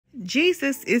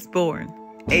Jesus is Born,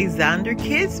 a Zonder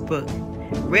Kids book,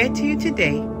 read to you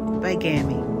today by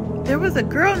Gammy. There was a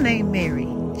girl named Mary.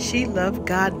 She loved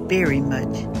God very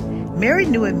much. Mary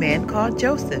knew a man called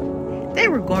Joseph. They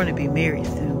were going to be married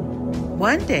soon.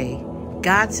 One day,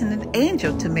 God sent an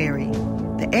angel to Mary.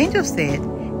 The angel said,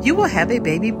 "You will have a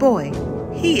baby boy.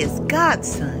 He is God's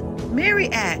son." Mary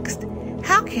asked,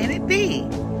 "How can it be?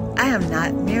 I am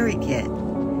not married yet."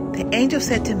 The angel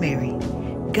said to Mary,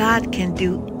 "God can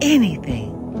do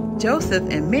anything." Joseph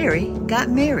and Mary got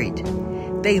married.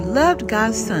 They loved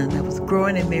God's son that was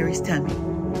growing in Mary's tummy.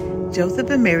 Joseph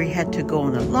and Mary had to go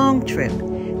on a long trip.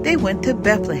 They went to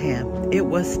Bethlehem. It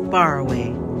was far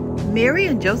away. Mary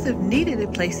and Joseph needed a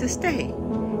place to stay.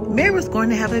 Mary was going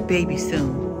to have a baby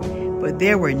soon, but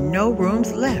there were no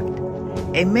rooms left.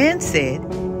 A man said,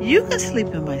 "You can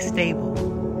sleep in my stable."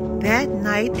 That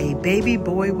night, a baby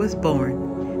boy was born.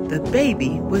 The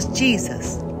baby was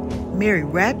Jesus. Mary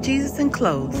wrapped Jesus in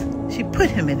clothes. She put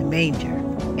him in a manger.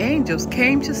 Angels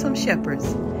came to some shepherds.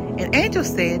 An angel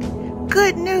said,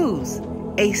 "Good news!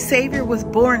 A Savior was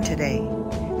born today."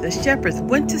 The shepherds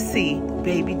went to see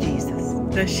baby Jesus.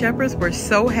 The shepherds were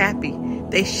so happy.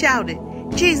 They shouted,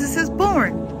 "Jesus is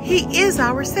born! He is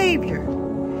our Savior!"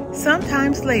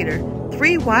 Sometimes later,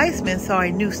 3 wise men saw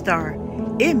a new star.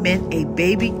 It meant a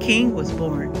baby king was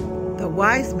born. The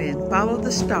wise men followed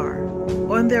the star.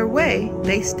 On their way,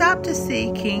 they stopped to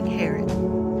see King Herod.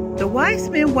 The wise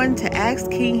men wanted to ask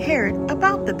King Herod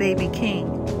about the baby king.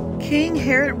 King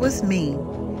Herod was mean.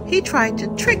 He tried to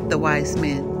trick the wise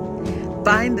men.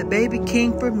 "Find the baby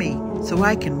king for me so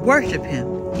I can worship him,"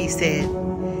 he said.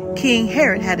 King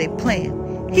Herod had a plan.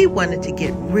 He wanted to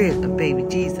get rid of baby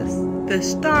Jesus. The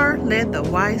star led the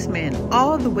wise men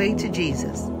all the way to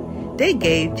Jesus. They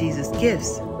gave Jesus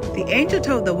gifts. The angel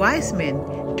told the wise men,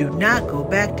 "Do not go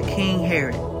back to King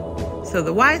Herod." So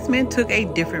the wise men took a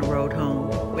different road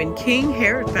home. When King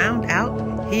Herod found out,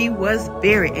 he was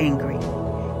very angry.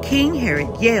 King Herod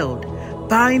yelled,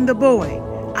 "Find the boy!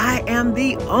 I am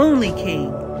the only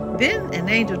king." Then an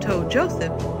angel told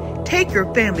Joseph, "Take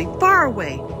your family far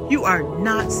away. You are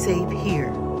not safe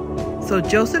here." So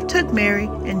Joseph took Mary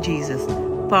and Jesus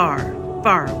far,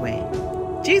 far away.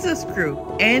 Jesus grew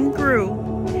and grew.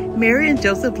 Mary and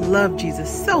Joseph loved Jesus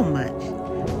so much.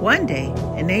 One day,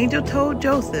 an angel told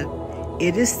Joseph,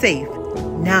 "It is safe.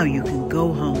 Now you can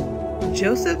go home."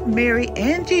 Joseph, Mary,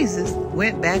 and Jesus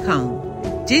went back home.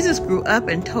 Jesus grew up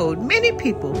and told many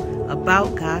people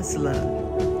about God's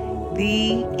love.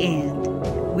 The end.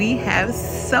 We have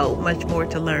so much more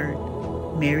to learn.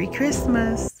 Merry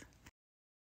Christmas.